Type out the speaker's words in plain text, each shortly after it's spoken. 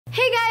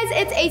Hey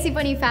guys, it's AC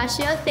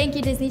Bonifacio. Thank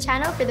you Disney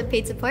Channel for the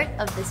paid support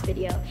of this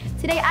video.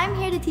 Today I'm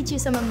here to teach you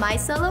some of my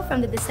solo from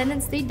the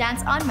Descendants 3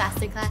 Dance-On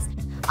Masterclass.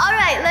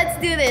 Alright,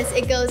 let's do this.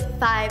 It goes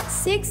 5,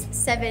 6,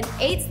 7,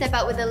 8. Step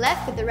out with the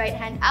left, with the right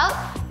hand out.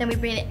 Then we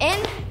bring it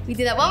in. We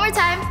do that one more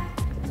time.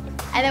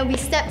 And then we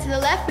step to the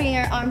left, bringing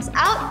our arms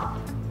out,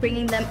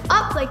 bringing them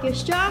up like you're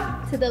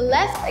strong, to the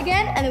left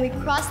again, and then we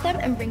cross them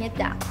and bring it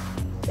down.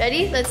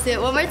 Ready? Let's do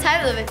it one more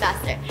time, a little bit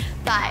faster.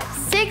 5,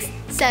 6,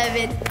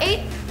 7,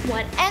 8.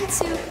 1 and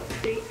 2,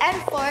 3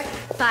 and 4,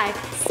 5,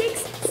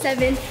 6,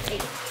 7,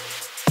 8.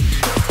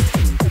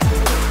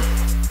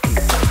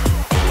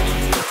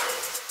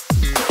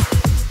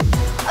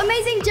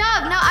 Amazing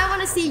job! Now I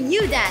want to see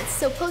you dance.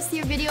 So post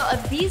your video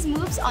of these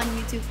moves on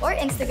YouTube or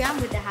Instagram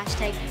with the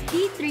hashtag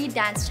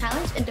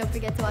D3DanceChallenge, and don't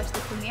forget to watch the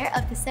premiere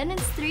of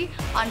Descendants 3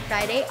 on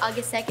Friday,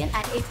 August 2nd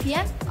at 8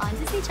 p.m. on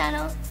Disney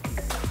Channel.